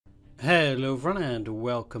Hello everyone and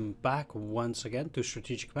welcome back once again to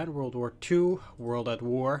Strategic Command World War II, World at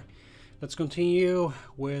War. Let's continue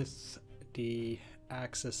with the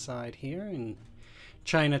Axis side here in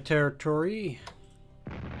China territory.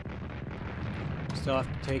 Still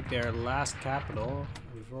have to take their last capital.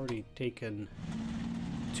 We've already taken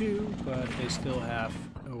two, but they still have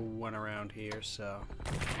one around here, so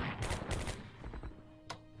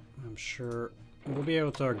I'm sure we'll be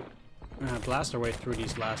able to blast our way through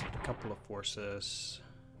these last couple of forces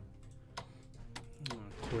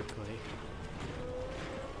quickly.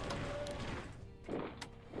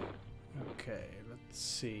 Okay, let's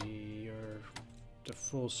see. You're the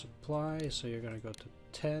full supply, so you're gonna go to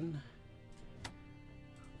 10.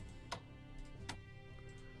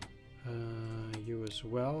 You as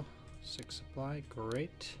well. 6 supply,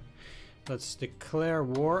 great. Let's declare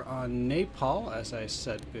war on Nepal, as I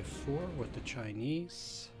said before, with the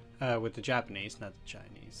Chinese. With the Japanese, not the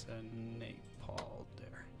Chinese. Nepal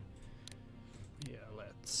there. Yeah,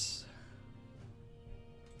 let's.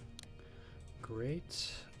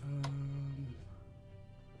 Great.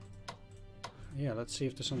 Yeah, let's see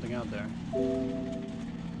if there's something out there.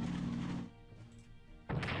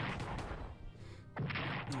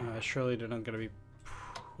 Surely they're not going to be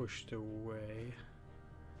pushed away.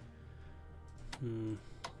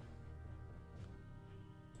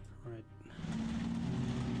 Right.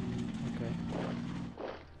 Okay.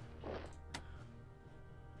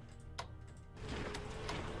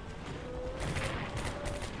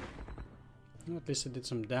 Well, at least it did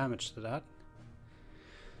some damage to that.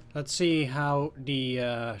 Let's see how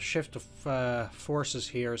the shift of forces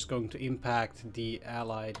here is going to impact the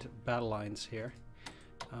Allied battle lines here.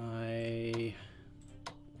 I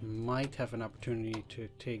might have an opportunity to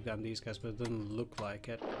take down these guys, but it doesn't look like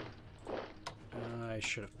it. I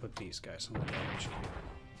should have put these guys on the damage queue.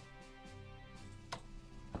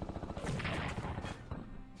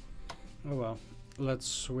 Oh well, let's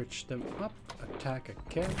switch them up. Attack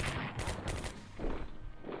again.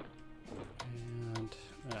 And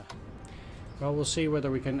well, we'll see whether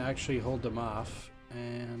we can actually hold them off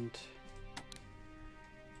and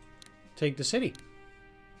take the city.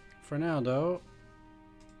 For now, though,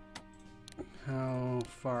 how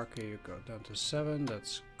far can you go? Down to 7.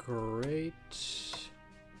 That's great.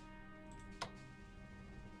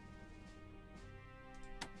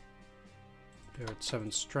 They're at 7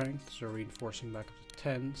 strength, so reinforcing back up to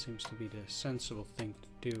 10 seems to be the sensible thing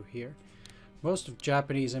to do here. Most of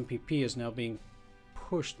Japanese MPP is now being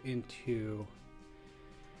pushed into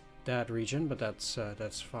that region, but that's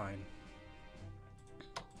fine.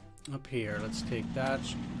 Up here, let's take that.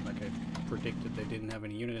 Like I predicted, they didn't have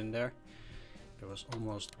any unit in there. It was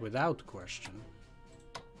almost without question.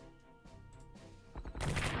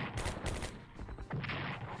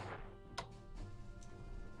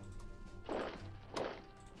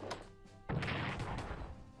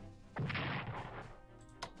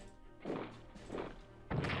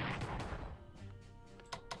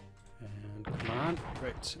 And come on.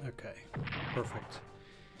 Great. Okay. Perfect.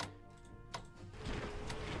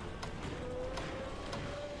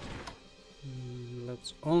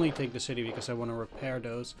 Let's only take the city because I want to repair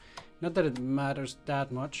those. Not that it matters that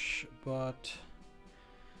much, but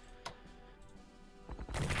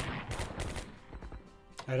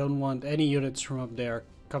I don't want any units from up there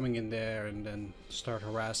coming in there and then start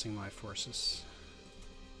harassing my forces.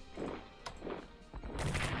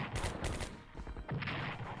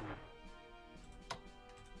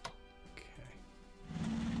 Okay.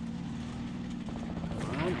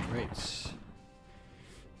 Come on, great.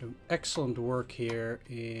 Excellent work here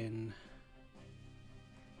in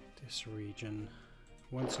this region.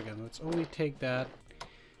 Once again, let's only take that,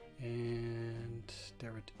 and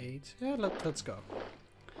they're at 8. Yeah, let's go.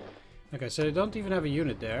 Okay, so they don't even have a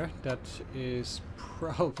unit there. That is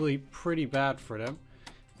probably pretty bad for them.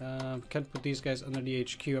 Can't put these guys under the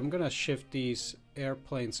HQ. I'm gonna shift these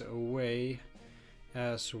airplanes away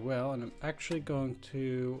as well, and I'm actually going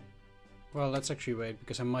to, well, let's actually wait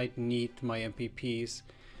because I might need my MPPs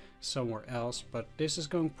somewhere else, but this is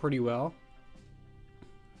going pretty well.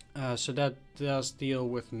 So that does deal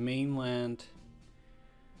with mainland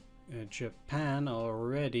Japan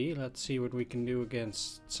already. Let's see what we can do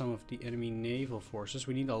against some of the enemy naval forces.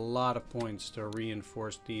 We need a lot of points to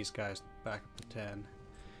reinforce these guys back up to 10.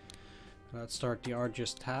 Let's start the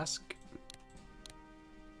arduous task.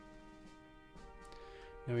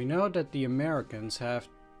 Now we know that the Americans have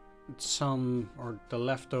some, or the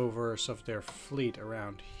leftovers of their fleet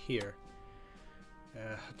around here.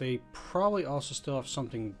 They probably also still have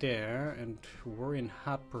something there, and we're in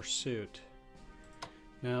hot pursuit.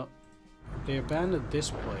 Now, they abandoned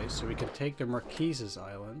this place, so we can take the Marquises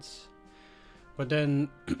Islands. But then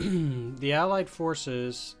the Allied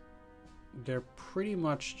forces, they're pretty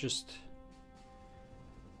much just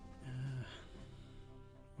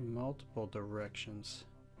multiple directions.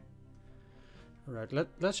 Right,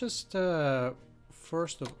 let's just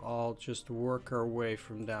first of all just work our way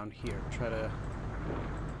from down here. Try to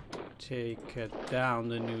take down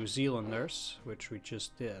the New Zealanders, which we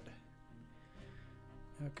just did.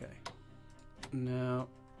 Okay, now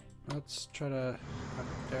let's try to...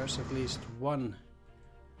 there's at least one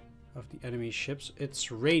of the enemy ships.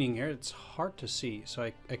 It's raining here, it's hard to see, so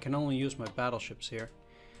I can only use my battleships here.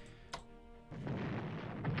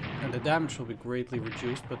 And the damage will be greatly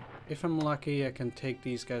reduced, but if I'm lucky I can take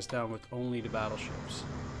these guys down with only the battleships.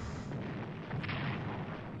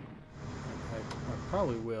 I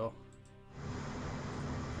probably will.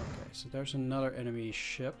 Okay, so there's another enemy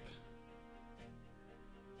ship.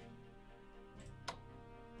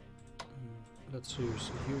 Let's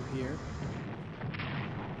use you here.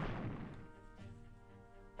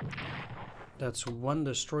 That's one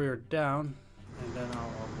destroyer down, and then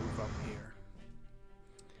I'll move up here.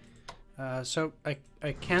 So I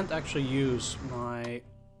can't actually use my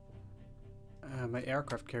my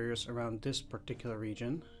aircraft carriers around this particular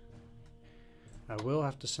region. I will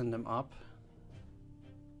have to send them up.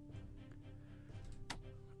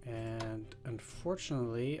 And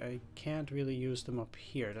unfortunately, I can't really use them up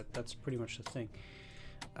here. That's pretty much the thing.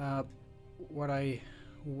 What I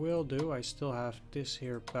will do, I still have this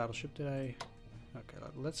here battleship. Did I? Okay,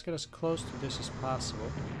 let's get as close to this as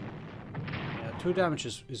possible. Yeah, 2 damage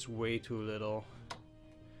is way too little.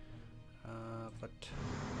 But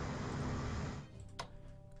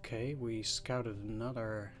okay, we scouted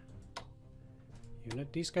another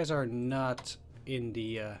unit. These guys are not in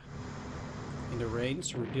the range,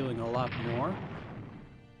 so we're dealing a lot more.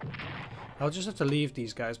 I'll just have to leave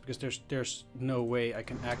these guys because there's no way I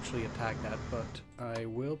can actually attack that, but I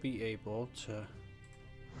will be able to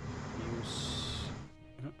use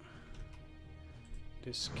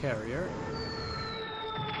this carrier.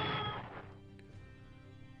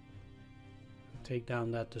 Take down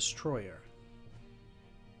that destroyer.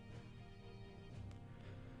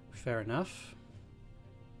 Fair enough.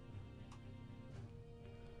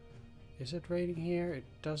 Is it raining here? It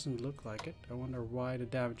doesn't look like it. I wonder why the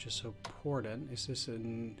damage is so poor then. Is this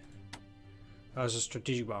an... oh, it's a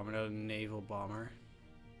strategic bomber, not a naval bomber.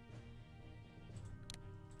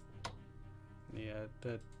 Yeah,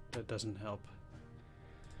 that doesn't help.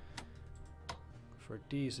 For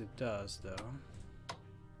these it does though.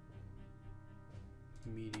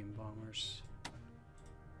 Medium bombers.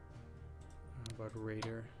 How about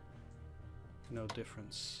Raider? No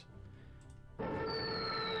difference.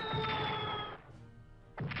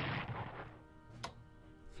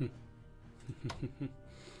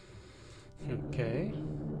 Okay.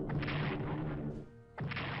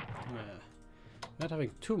 Not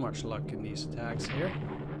having too much luck in these attacks here.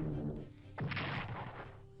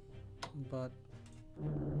 But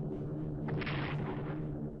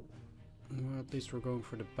well, at least we're going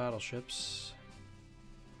for the battleships.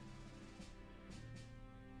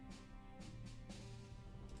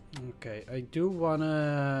 Okay, I do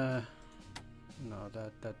wanna... no,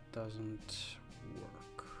 that doesn't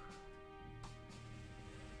work.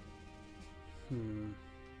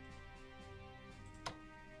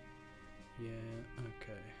 Yeah,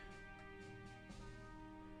 okay.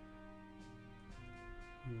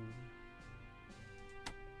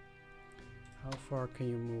 How far can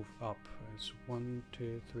you move up? It's 1,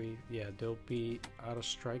 2, 3. Yeah, they'll be out of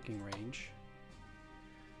striking range.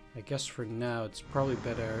 I guess for now it's probably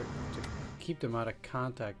better to keep them out of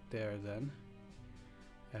contact there then,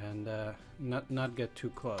 and not get too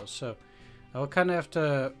close. So I'll kind of have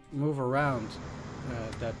to move around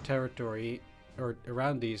that territory or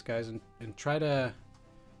around these guys and try to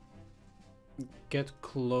get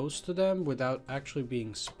close to them without actually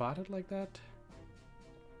being spotted like that.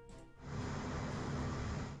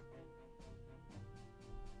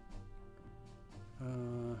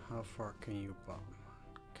 How far can you bomb?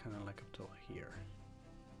 Kind of like up till here.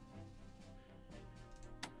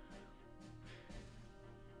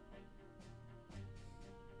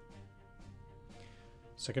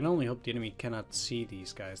 So I can only hope the enemy cannot see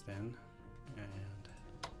these guys then. And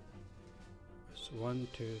it's 1,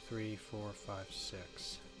 2, 3, 4, 5,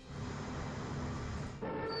 6.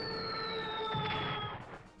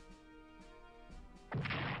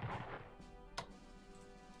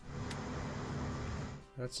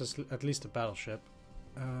 That's just at least a battleship.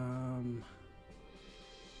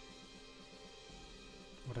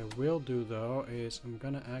 What I will do though is I'm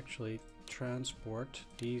gonna actually transport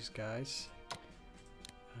these guys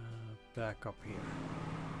back up here.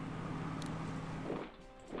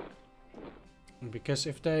 Because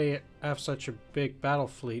if they have such a big battle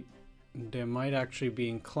fleet, they might actually be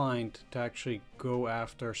inclined to actually go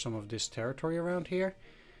after some of this territory around here.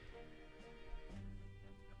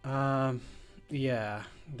 Yeah,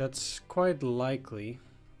 that's quite likely.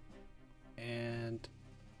 And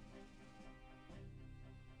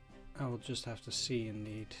I will just have to see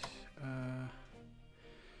indeed.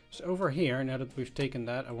 So over here, now that we've taken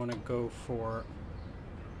that, I want to go for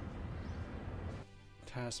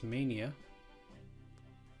Tasmania.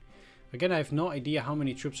 Again, I have no idea how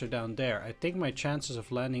many troops are down there. I think my chances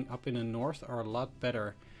of landing up in the north are a lot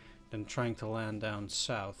better than trying to land down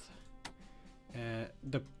south.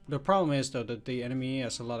 The problem is though that the enemy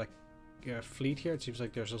has a lot of fleet here. It seems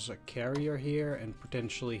like there's also a carrier here and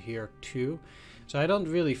potentially here too. So I don't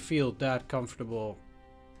really feel that comfortable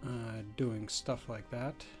doing stuff like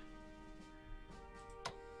that.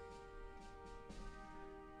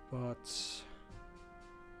 But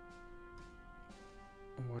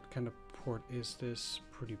what kind of port is this?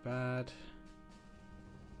 Pretty bad.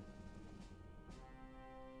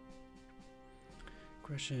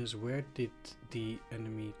 Question is, where did the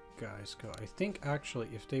enemy guys go? I think actually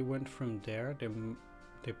if they went from there,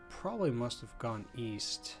 they probably must have gone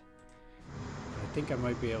east. I think I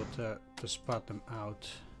might be able to spot them out.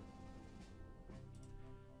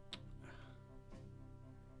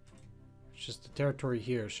 It's just the territory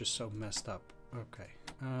here is just so messed up. Okay.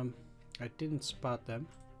 I didn't spot them.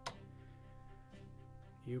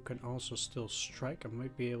 You can also still strike. I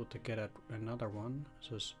might be able to get at another one.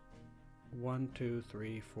 So it's 1, 2,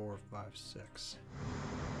 3, 4, 5, 6.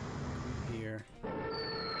 Here.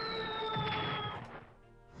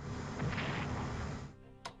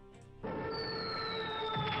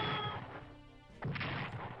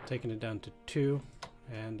 Taking it down to 2,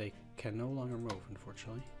 and they can no longer move,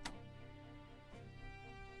 unfortunately.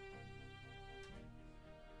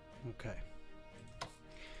 Okay.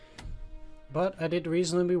 But I did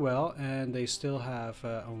reasonably well, and they still have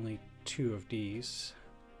only 2 of these.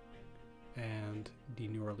 And the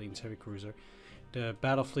New Orleans heavy cruiser. The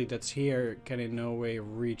battle fleet that's here can in no way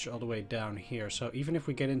reach all the way down here. So even if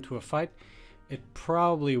we get into a fight, it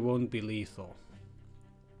probably won't be lethal.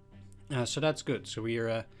 So that's good. So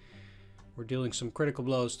we're dealing some critical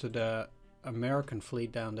blows to the American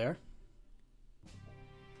fleet down there.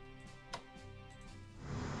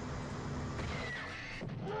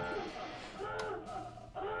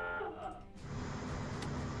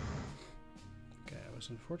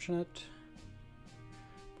 Unfortunate,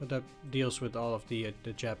 but that deals with all of the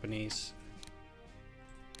Japanese.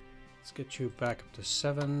 Let's get you back up to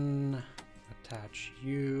 7. Attach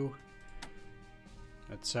you.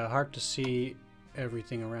 It's hard to see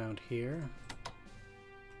everything around here.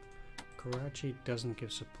 Karachi doesn't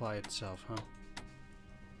give supply itself, huh?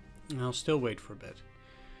 I'll still wait for a bit.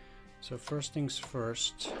 So first things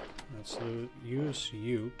first, let's use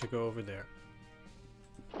you to go over there.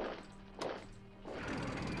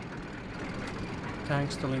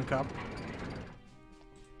 Tanks to link up.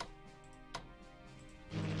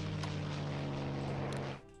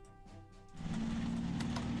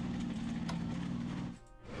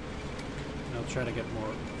 And I'll try to get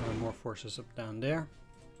more forces up down there.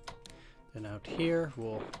 Then out here,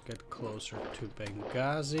 we'll get closer to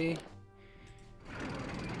Benghazi.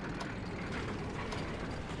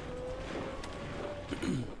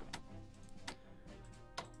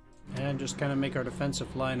 And just kind of make our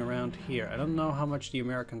defensive line around here. I don't know how much the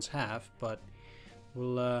Americans have, but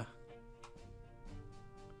we'll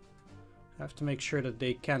have to make sure that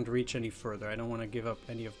they can't reach any further. I don't want to give up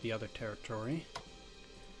any of the other territory.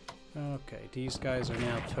 Okay, these guys are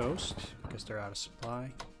now toast because they're out of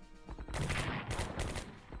supply.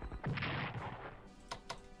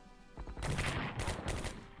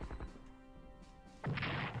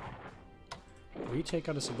 We take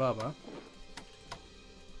Addis Ababa.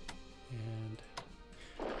 And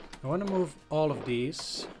I want to move all of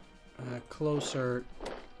these closer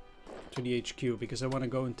to the HQ because I want to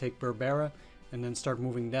go and take Berbera and then start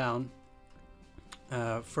moving down.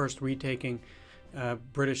 First retaking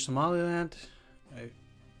British Somaliland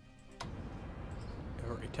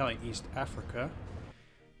or Italian East Africa.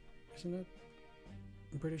 Isn't it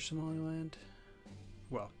British Somaliland?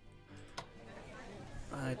 Well,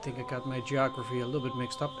 I think I got my geography a little bit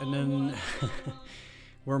mixed up, and then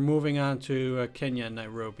we're moving on to Kenya and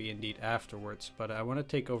Nairobi indeed afterwards, but I want to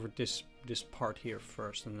take over this part here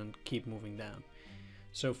first and then keep moving down.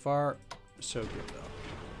 So far, so good though.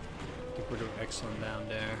 I think we're doing excellent down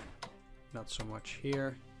there. Not so much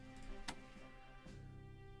here.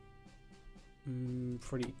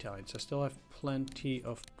 For the Italians, I still have plenty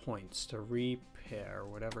of points to repair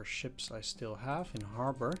whatever ships I still have in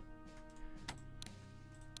harbor.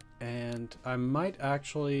 And I might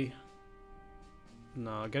actually...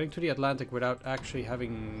 No, getting to the Atlantic without actually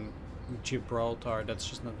having Gibraltar, that's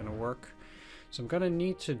just not going to work. So I'm going to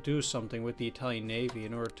need to do something with the Italian Navy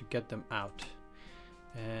in order to get them out.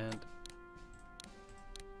 And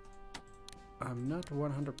I'm not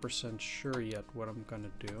 100% sure yet what I'm going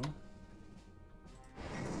to do.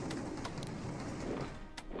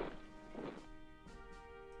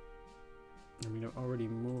 I mean, I'm already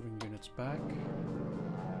moving units back.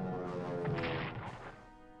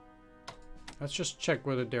 Let's just check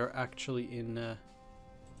whether they're actually in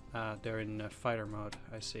fighter mode.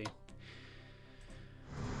 I see.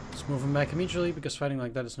 Let's move them back immediately because fighting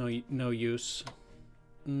like that is no use.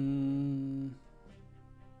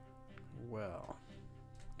 Well,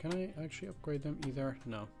 can I actually upgrade them either?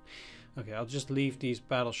 No. Okay, I'll just leave these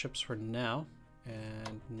battleships for now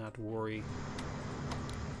and not worry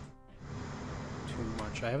too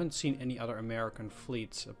much. I haven't seen any other American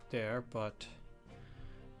fleets up there, but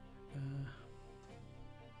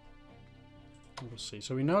we'll see.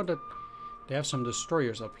 So we know that they have some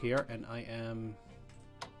destroyers up here, and I am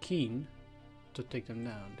keen to take them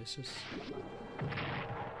down. This is...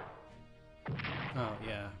 Oh,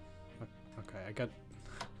 yeah. Okay,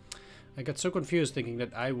 I got so confused thinking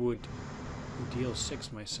that I would deal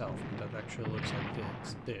 6 myself, but that actually looks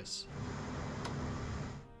like this.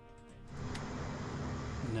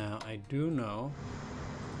 Now, I do know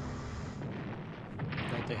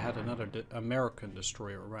that they had another American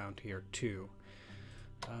destroyer around here too,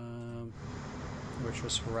 which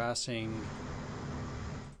was harassing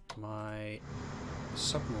my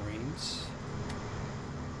submarines.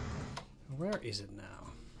 Where is it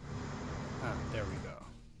now? Ah, there we go.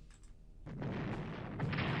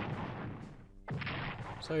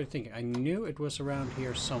 So you're thinking, I knew it was around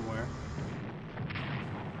here somewhere.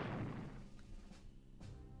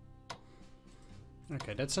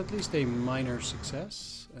 Okay, that's at least a minor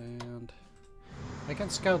success, and I can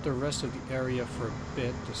scout the rest of the area for a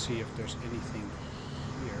bit to see if there's anything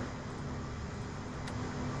here.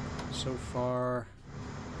 So far,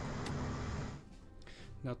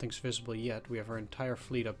 nothing's visible yet. We have our entire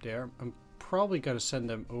fleet up there. I'm probably going to send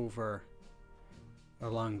them over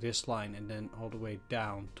along this line and then all the way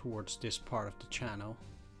down towards this part of the channel.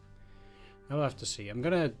 I'll have to see. I'm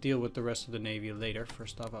going to deal with the rest of the Navy later.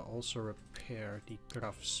 First off, I'll also repair the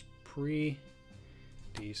Graf Spree.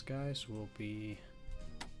 These guys will be...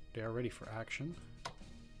 They're ready for action.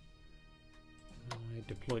 I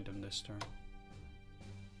deployed them this turn.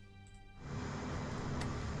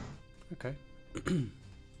 Okay.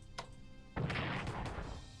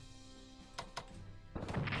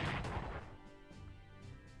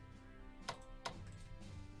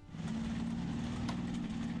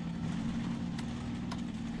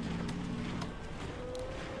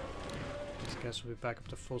 Guess we'll be back up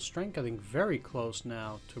to full strength, getting very close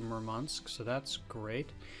now to Murmansk, so that's great.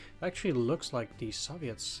 It actually looks like the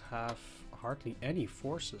Soviets have hardly any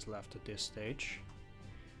forces left at this stage,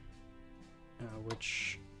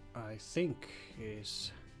 which I think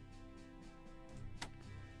is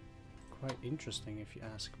quite interesting if you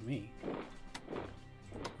ask me.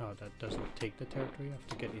 Oh, that doesn't take the territory, I have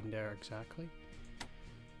to get in there exactly.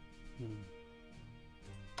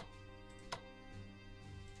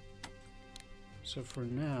 So for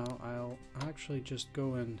now, I'll actually just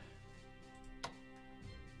go and...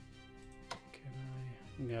 Can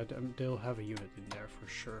I... Yeah, they'll have a unit in there for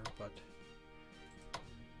sure, but...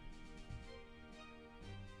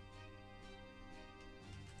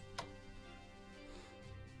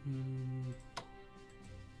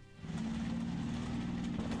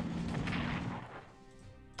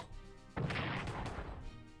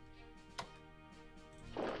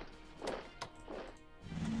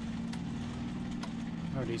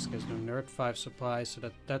 These guys do Nerd 5 supplies, so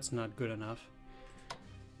that's not good enough.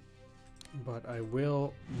 But I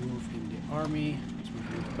will move in the army. Let's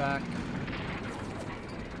move it back.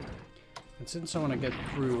 And since I want to get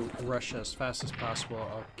through Russia as fast as possible,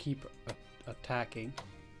 I'll keep attacking.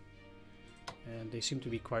 And they seem to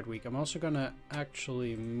be quite weak. I'm also going to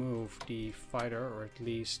actually move the fighter, or at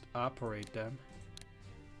least operate them.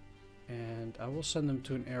 And I will send them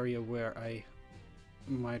to an area where I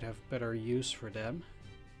might have better use for them.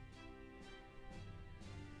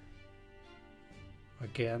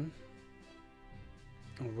 Again,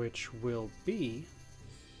 which will be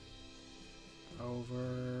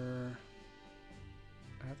over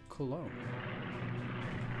at Cologne.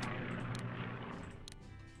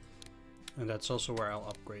 And that's also where I'll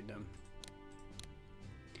upgrade them.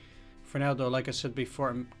 For now though, like I said before,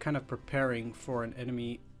 I'm kind of preparing for an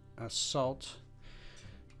enemy assault.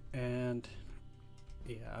 And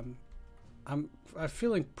yeah, I'm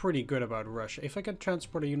feeling pretty good about Russia. If I can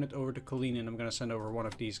transport a unit over to Kalinin, I'm gonna send over one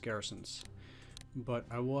of these garrisons. But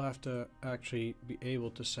I will have to actually be able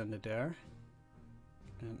to send it there.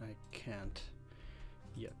 And I can't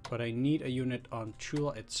yet. But I need a unit on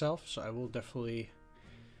Chula itself, so I will definitely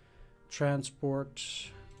transport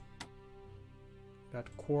that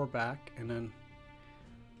core back and then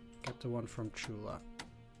get the one from Chula.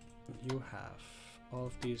 You have all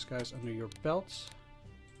of these guys under your belts.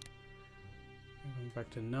 Going back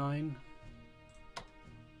to 9.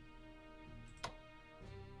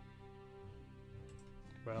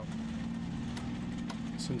 Well,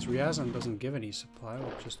 since Ryazan doesn't give any supply,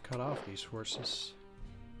 we'll just cut off these forces.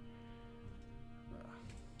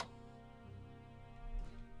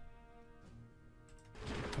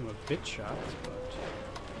 I'm a bit shocked, but...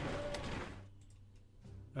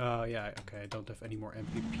 yeah, okay, I don't have any more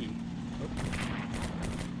MPP. Oh.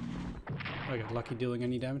 I got lucky dealing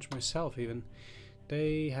any damage myself, even.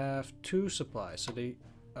 They have 2 supplies, so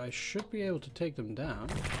I should be able to take them down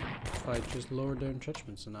if I just lower their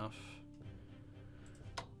entrenchments enough.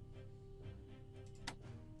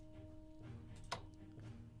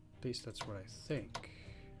 At least that's what I think.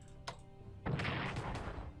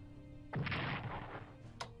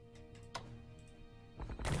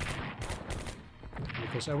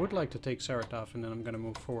 Because I would like to take Saratov and then I'm going to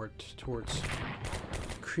move forward towards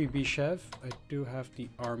Kribyshev. I do have the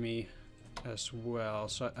army as well,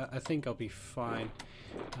 so I think I'll be fine.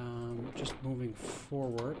 Just moving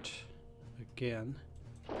forward again.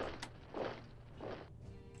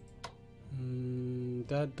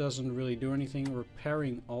 That doesn't really do anything.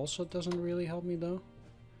 Repairing also doesn't really help me though.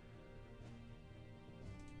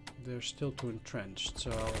 They're still too entrenched,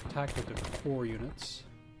 so I'll attack with the core units.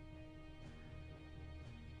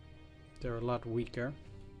 They're a lot weaker.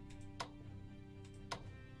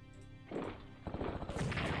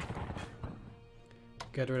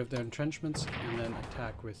 Get rid of their entrenchments and then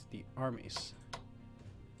attack with the armies.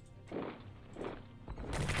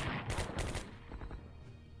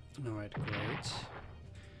 Alright, great.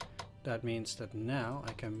 That means that now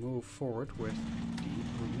I can move forward with the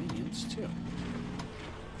Romanians too.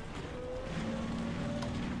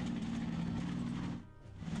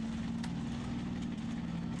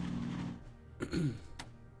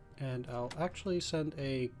 And I'll actually send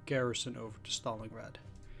a garrison over to Stalingrad.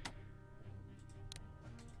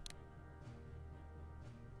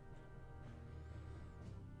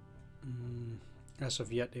 As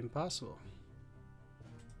of yet, impossible.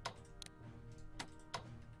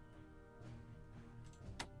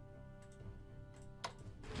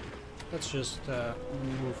 Let's just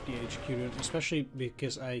move the HQ unit, especially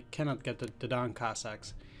because I cannot get the Don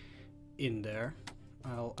Cossacks in there.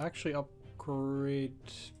 I'll actually upgrade...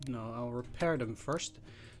 No, I'll repair them first,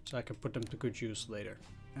 so I can put them to good use later.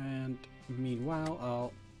 And meanwhile,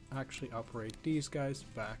 I'll actually operate these guys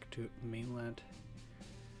back to mainland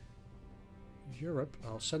Europe.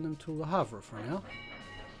 I'll send them to Le Havre for now.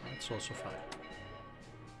 That's also fine.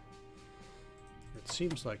 It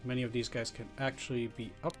seems like many of these guys can actually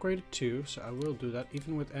be upgraded too, so I will do that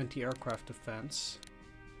even with anti-aircraft defense.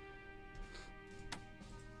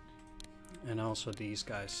 And also these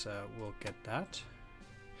guys will get that.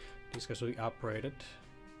 These guys will be operated.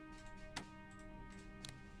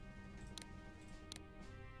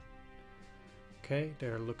 Okay,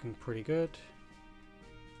 they're looking pretty good.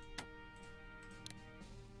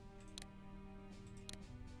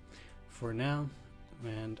 For now,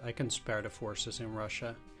 and I can spare the forces in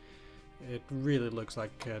Russia. It really looks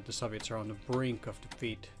like the Soviets are on the brink of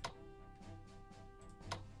defeat.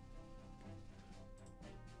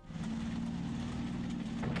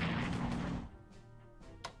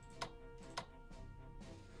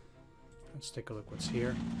 Let's take a look what's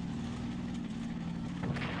here.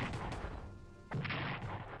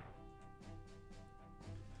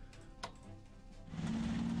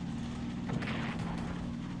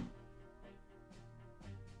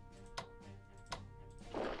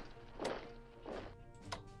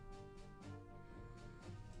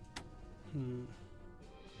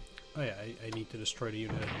 Oh yeah, I need to destroy the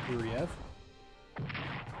unit at Guriev.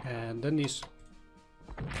 And then these...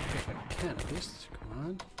 If I can at least, come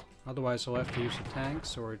on. Otherwise I'll have to use the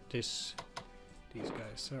tanks or these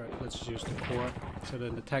guys. Alright, let's just use the core so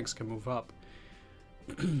then the tanks can move up.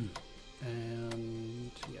 And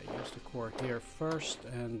yeah, use the core here first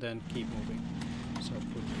and then keep moving. So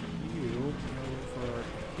put you over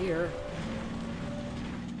here.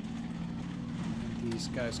 And these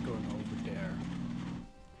guys going over there.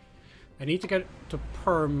 I need to get to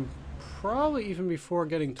Perm probably even before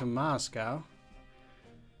getting to Moscow.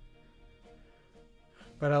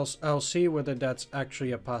 But I'll see whether that's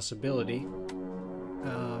actually a possibility.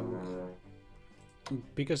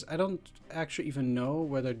 Because I don't actually even know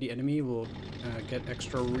whether the enemy will get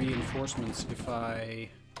extra reinforcements if I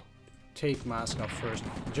take Moscow first.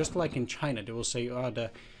 Just like in China, they will say, oh,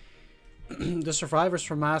 the survivors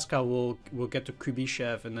from Moscow will get to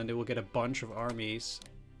Kubyshev, and then they will get a bunch of armies.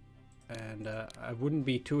 And I wouldn't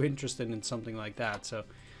be too interested in something like that, so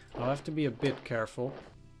I'll have to be a bit careful.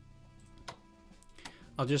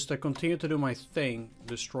 I'll just continue to do my thing,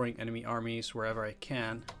 destroying enemy armies wherever I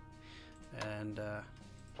can. And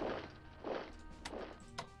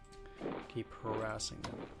keep harassing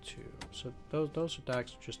them too. So those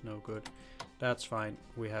attacks are just no good. That's fine.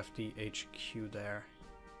 We have the HQ there.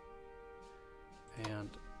 And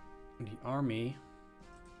the army.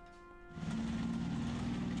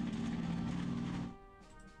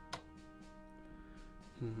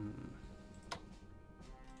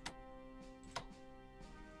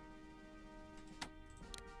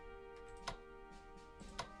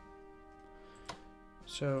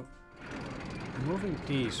 So, moving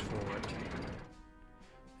these forward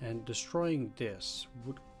and destroying this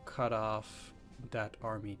would cut off that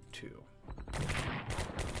army too.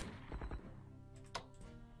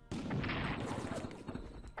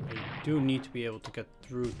 I do need to be able to get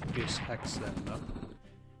through this hex then though.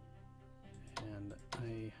 And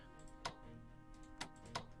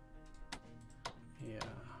yeah.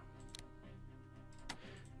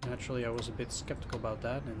 Naturally I was a bit skeptical about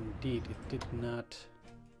that, and indeed it did not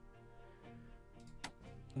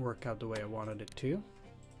work out the way I wanted it to.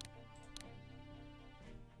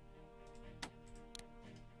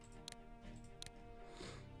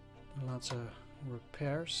 Lots of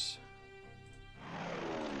repairs.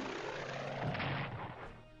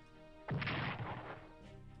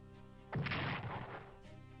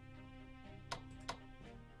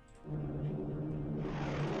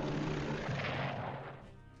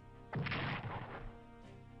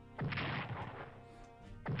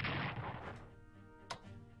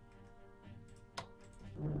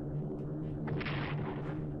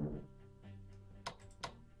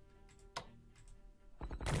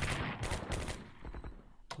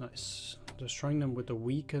 Nice. Destroying them with a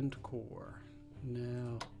weakened core.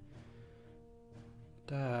 Now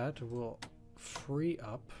that will free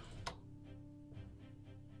up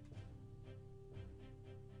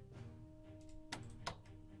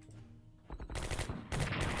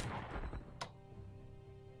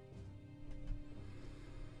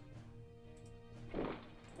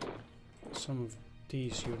some of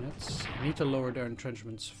these units. I need to lower their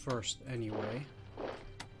entrenchments first anyway.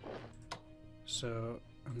 So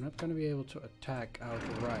I'm not going to be able to attack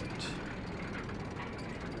outright,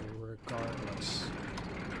 regardless.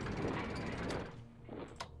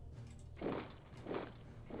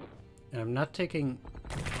 And I'm not taking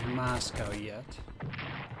Moscow yet.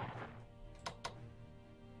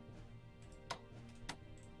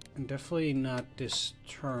 And definitely not this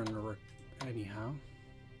turn, anyhow.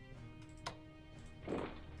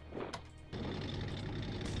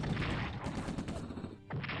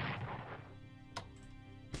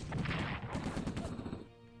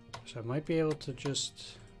 So I might be able to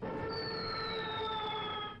just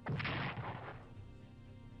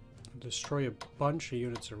destroy a bunch of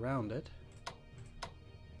units around it.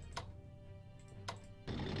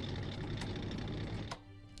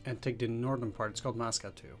 And take the northern part. It's called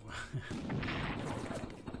Moscow too.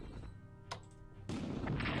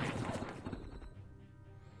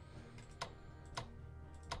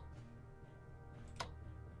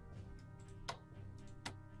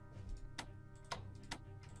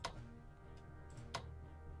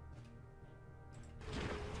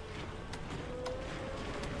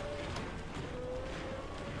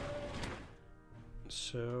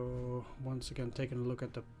 So, once again, taking a look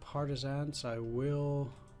at the partisans, I will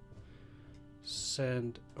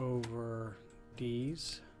send over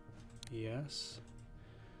these. Yes.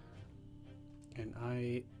 And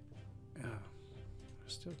I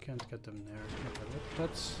still can't get them there. Okay,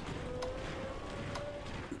 that's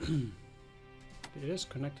it is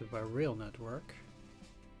connected by rail network.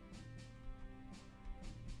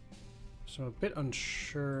 So I'm a bit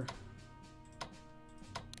unsure.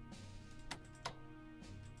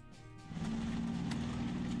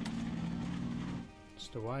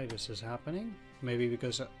 To why this is happening. Maybe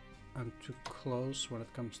because I'm too close when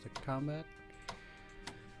it comes to combat.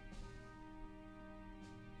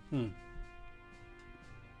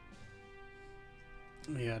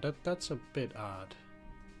 Yeah, that's a bit odd.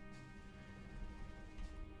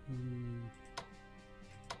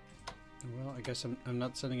 Well, I guess I'm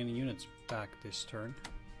not sending any units back this turn.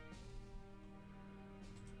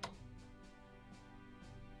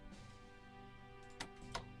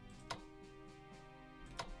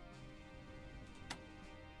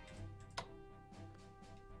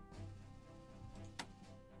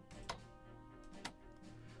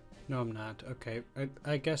 No, I'm not. Okay,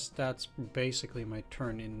 I guess that's basically my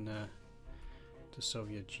turn in the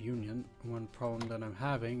Soviet Union. One problem that I'm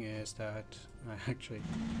having is that I actually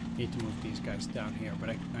need to move these guys down here, but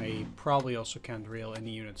I probably also can't rail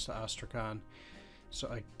any units to Astrakhan. So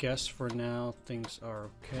I guess for now things are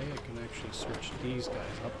okay. I can actually switch these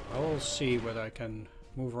guys up. I will see whether I can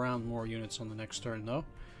move around more units on the next turn though.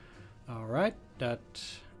 Alright, that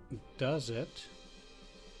does it.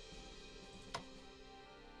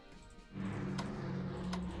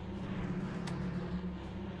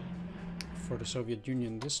 For the Soviet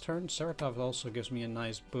Union this turn, Saratov also gives me a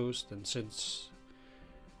nice boost, and since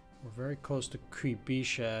we're very close to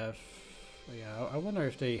Kuibyshev, yeah, I wonder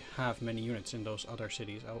if they have many units in those other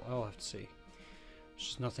cities. I'll have to see. There's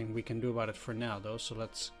just nothing we can do about it for now though, so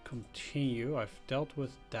let's continue. I've dealt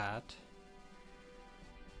with that.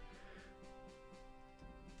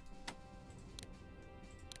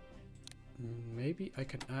 Maybe I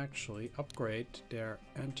can actually upgrade their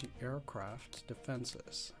anti-aircraft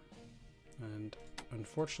defenses. And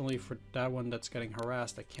unfortunately for that one that's getting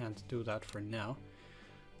harassed, I can't do that for now.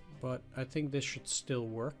 But I think this should still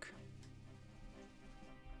work.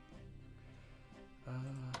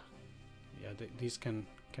 Yeah, these can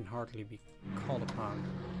hardly be called upon.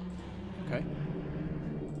 Okay.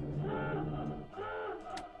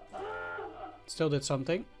 Still did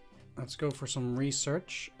something. Let's go for some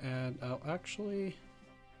research, and I'll actually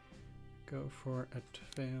go for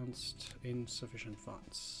advanced insufficient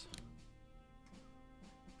funds.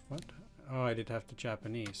 What? Oh, I did have the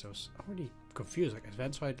Japanese. I was already confused. Like,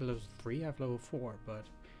 advanced fight level 3, I have level 4, but...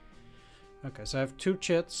 Okay, so I have 2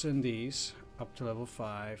 chits in these, up to level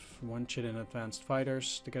 5. 1 chit in advanced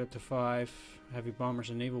fighters to get it to 5. Heavy bombers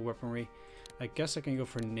and naval weaponry. I guess I can go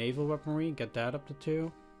for naval weaponry, get that up to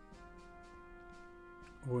 2.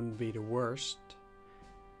 Wouldn't be the worst.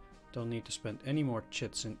 Don't need to spend any more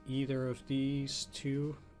chits in either of these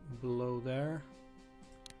 2 below there.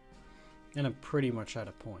 And I'm pretty much at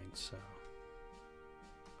a point, so...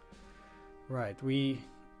 Right, we...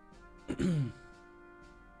 I'm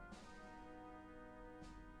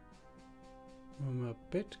a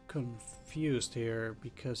bit confused here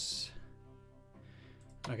because...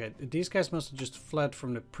 Okay, these guys must have just fled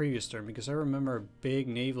from the previous turn, because I remember a big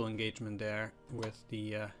naval engagement there with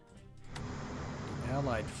the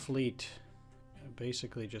Allied fleet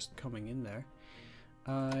basically just coming in there.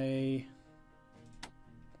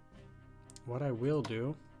 What I will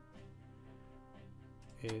do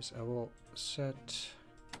is I will set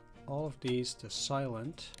all of these to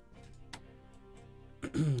silent.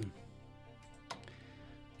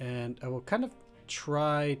 And I will kind of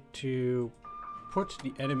try to put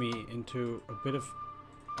the enemy into a bit of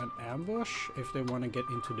an ambush if they want to get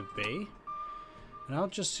into the bay. And I'll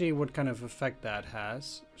just see what kind of effect that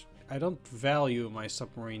has. I don't value my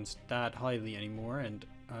submarines that highly anymore, and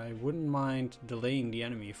I wouldn't mind delaying the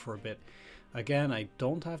enemy for a bit. Again, I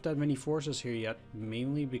don't have that many forces here yet,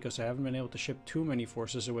 mainly because I haven't been able to ship too many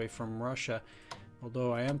forces away from Russia.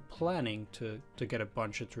 Although I am planning to get a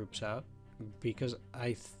bunch of troops out, because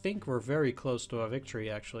I think we're very close to a victory,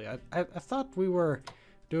 actually. I thought we were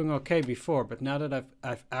doing okay before, but now that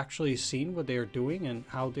I've actually seen what they're doing and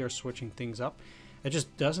how they're switching things up, it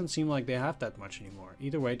just doesn't seem like they have that much anymore.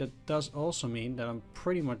 Either way, that does also mean that I'm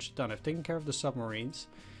pretty much done. I've taken care of the submarines.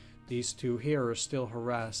 These 2 here are still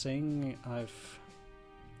harassing. I've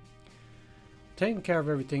taken care of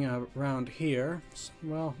everything around here.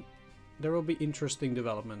 Well, there will be interesting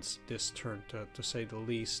developments this turn, to say the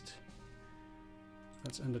least.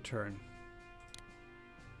 Let's end the turn.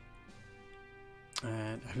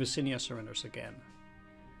 And Abyssinia surrenders again.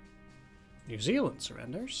 New Zealand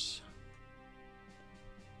surrenders.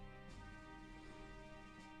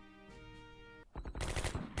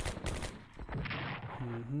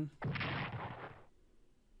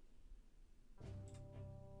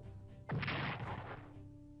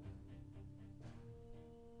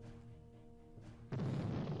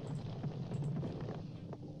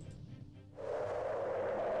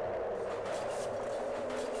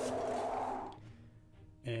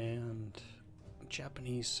 And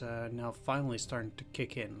Japanese now finally starting to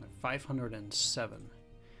kick in. 507.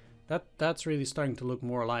 That's really starting to look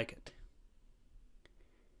more like it.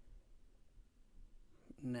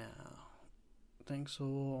 Now, things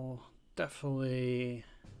will definitely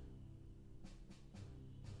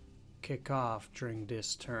kick off during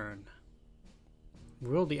this turn.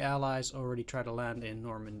 Will the Allies already try to land in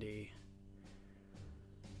Normandy?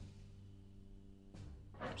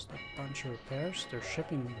 Just a bunch of repairs. They're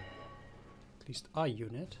shipping at least a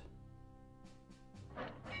unit.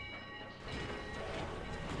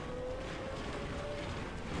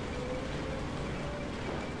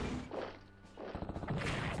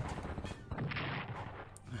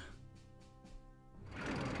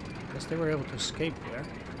 they were able to escape there.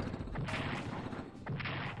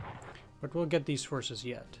 But we'll get these forces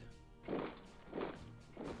yet.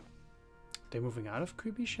 They're moving out of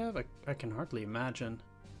Kubyshev? I can hardly imagine.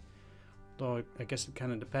 Though I guess it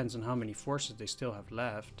kind of depends on how many forces they still have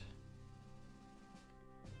left.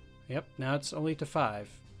 Yep, now it's only to 5.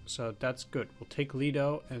 So that's good. We'll take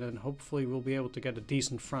Lido and then hopefully we'll be able to get a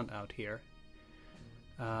decent front out here.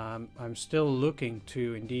 I'm still looking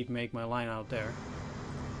to indeed make my line out there.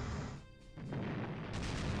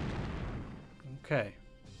 Okay.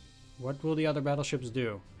 What will the other battleships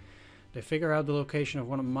do? They figure out the location of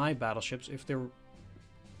one of my battleships. If they're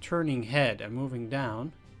turning head and moving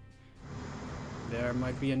down, there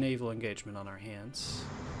might be a naval engagement on our hands.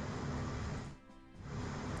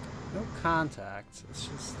 No contact. It's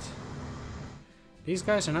just... These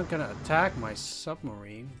guys are not going to attack my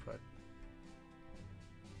submarine, but...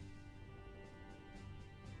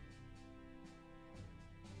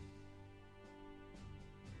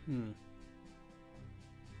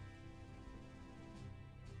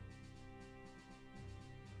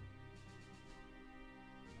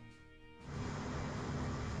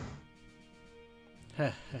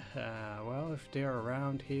 Well, if they're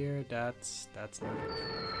around here, that's not good.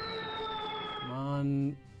 Come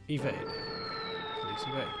on, evade. Please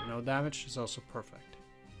evade. No damage is also perfect.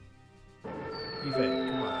 Evade,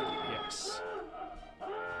 come on. Yes.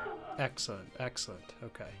 Excellent, excellent.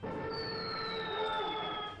 Okay.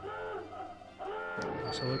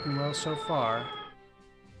 Also looking well so far.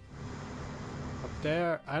 Up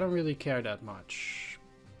there, I don't really care that much.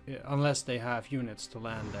 Unless they have units to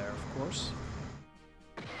land there, of course.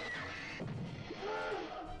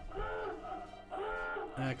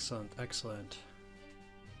 Excellent, excellent.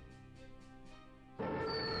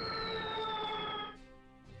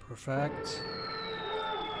 Perfect.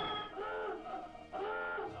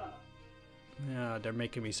 Yeah, they're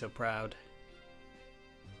making me so proud.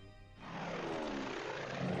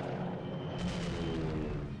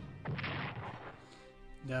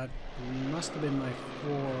 That must have been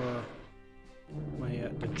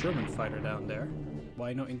the German fighter down there.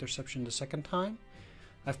 Why no interception the second time?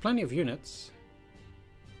 I have plenty of units.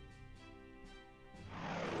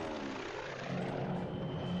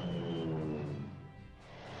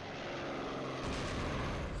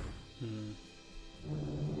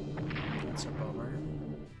 That's a bummer.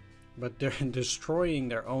 But they're destroying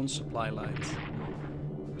their own supply lines.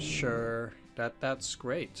 Sure, that's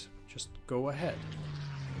great. Just go ahead.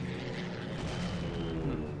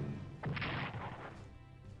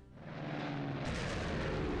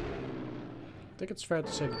 I think it's fair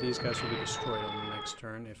to say that these guys will be destroyed on the next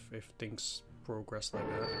turn if things progress like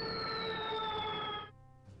that.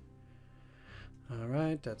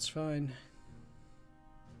 Alright, that's fine.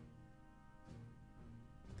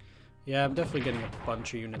 Yeah, I'm definitely getting a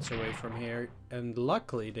bunch of units away from here. And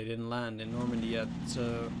luckily they didn't land in Normandy yet,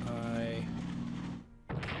 so I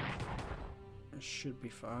should be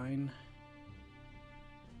fine.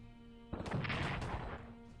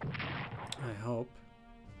 I hope.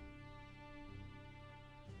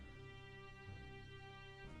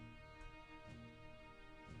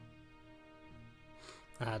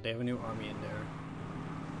 Ah, they have a new army in there.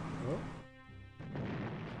 Oh.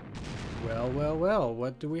 Well, well, well,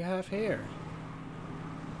 what do we have here?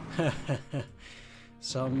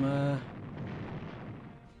 Some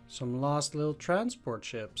lost little transport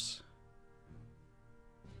ships.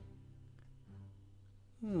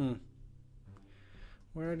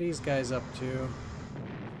 Where are these guys up to?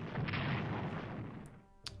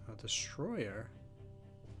 A destroyer?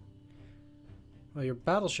 Well, your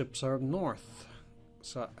battleships are up north.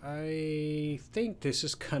 So I think this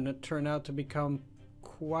is gonna turn out to become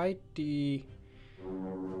quite the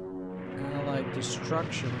Allied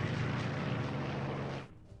destruction.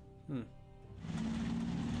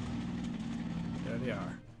 There they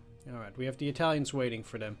are. Alright, we have the Italians waiting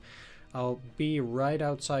for them. I'll be right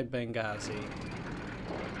outside Benghazi.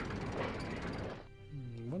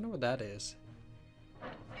 Wonder what that is.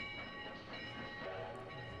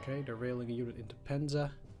 Okay, they're railing a unit into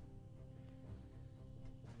Penza.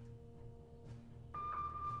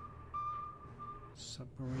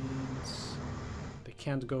 Submarines. They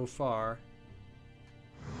can't go far.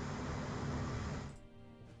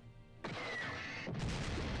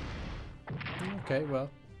 Okay, well,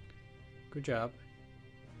 good job.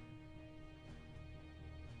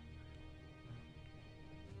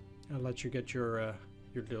 I'll let you get your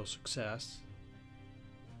little success.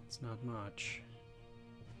 It's not much.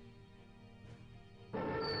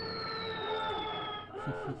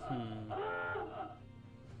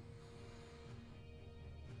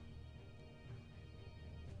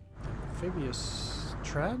 Amphibious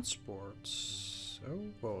transports. Oh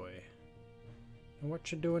boy. And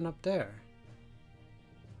what you doing up there?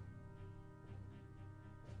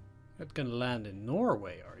 Not gonna land in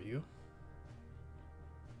Norway, are you?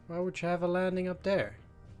 Why would you have a landing up there?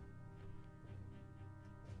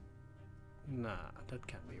 Nah, that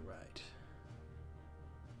can't be right.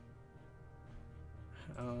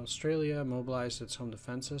 Australia mobilized its home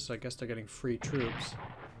defenses. I guess they're getting free troops.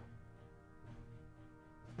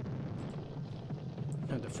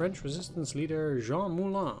 And the French resistance leader Jean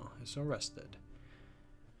Moulin is arrested.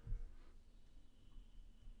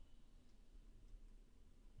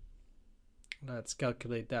 Let's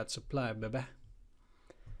calculate that supply, baby.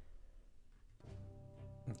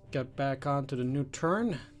 Get back onto the new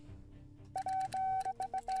turn.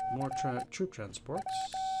 More troop transports.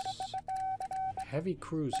 Heavy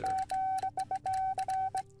cruiser.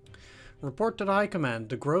 Report to the High Command.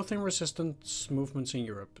 The growth in resistance movements in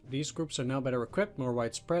Europe. These groups are now better equipped, more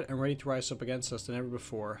widespread, and ready to rise up against us than ever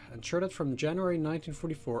before. Ensure that from January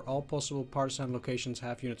 1944, all possible partisan locations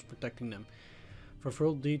have units protecting them. For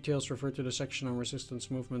full details, refer to the section on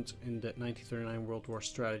resistance movement in the 1939 World War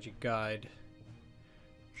Strategy Guide.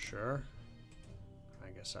 Sure. I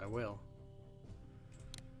guess I will.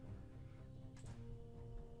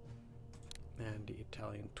 And the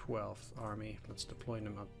Italian 12th Army. Let's deploy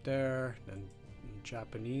them up there. Then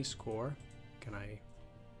Japanese Corps. Can I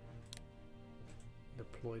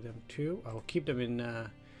deploy them too? I'll keep them in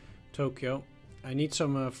Tokyo. I need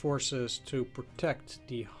some forces to protect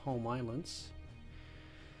the home islands.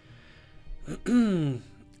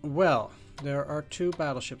 Well, there are 2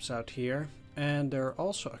 battleships out here. And there are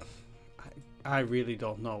also... I really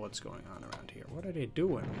don't know what's going on around here. What are they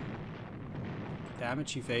doing?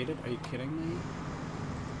 Damage evaded? Are you kidding me?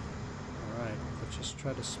 Alright, let's just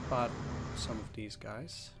try to spot some of these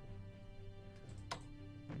guys.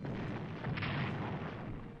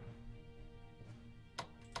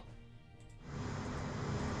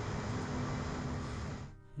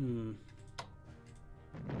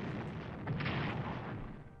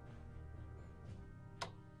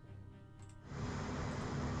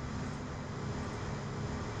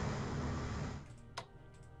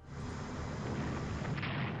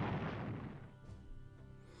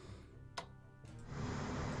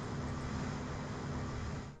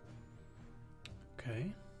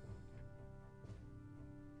 Okay.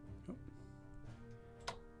 Oh.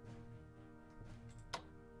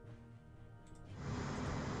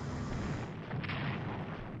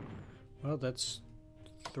 Well, that's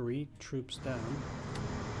 3 troops down.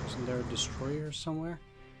 Isn't there a destroyer somewhere?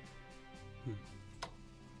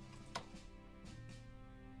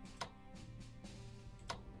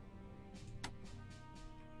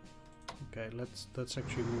 Okay, let's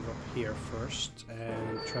actually move up here first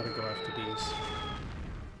and try to go after these.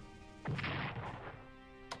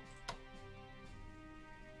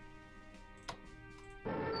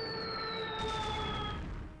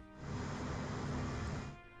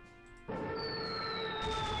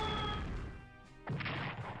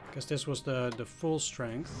 Because this was the full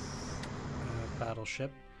strength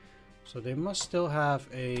battleship, so they must still have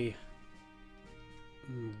a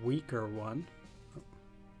weaker one. Oh.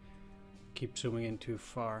 Keep zooming in too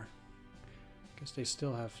far. Guess they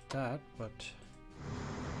still have that, but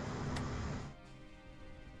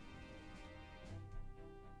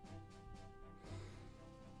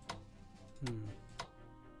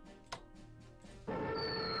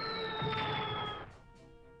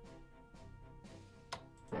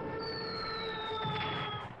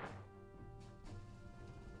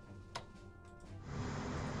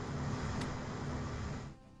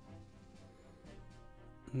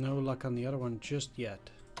no luck on the other one just yet.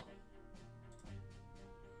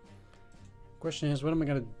 Question is, what am I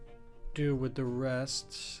gonna do with the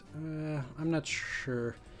rest? I'm not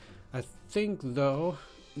sure. I think though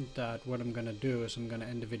that what I'm gonna do is I'm gonna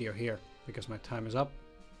end the video here because my time is up.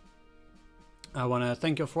 I want to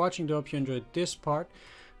thank you for watching. I hope you enjoyed this part.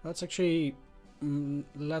 Let's actually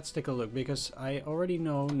let's take a look, because I already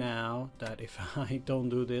know now that if I don't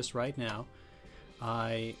do this right now,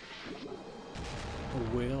 I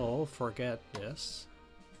will forget this.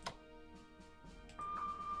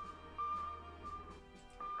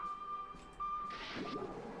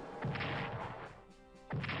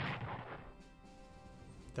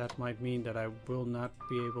 That might mean that I will not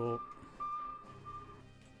be able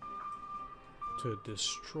to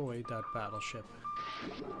destroy that battleship.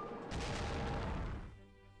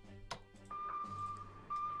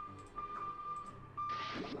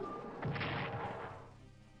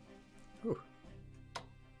 Ooh.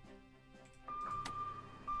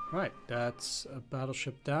 Right, that's a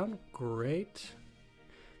battleship down. Great.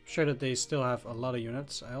 Sure that they still have a lot of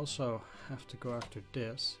units. I also have to go after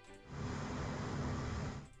this.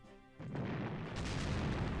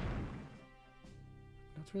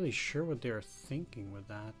 Not really sure what they're thinking with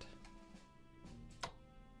that.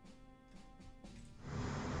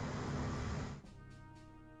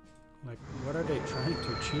 Like, what are they trying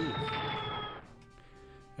to achieve?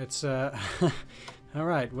 It's,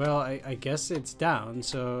 alright, well, I guess it's down,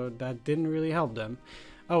 so that didn't really help them.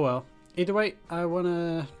 Oh well. Either way, I want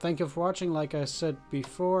to thank you for watching, like I said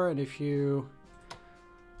before, and if you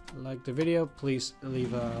like the video, please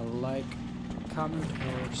leave a like, comment,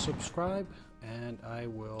 or subscribe, and I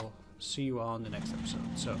will see you all in the next episode.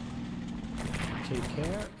 So, take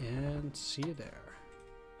care, and see you there.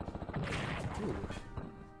 Ooh.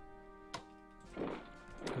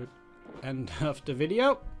 Good end of the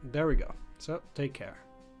video. There we go. So, take care.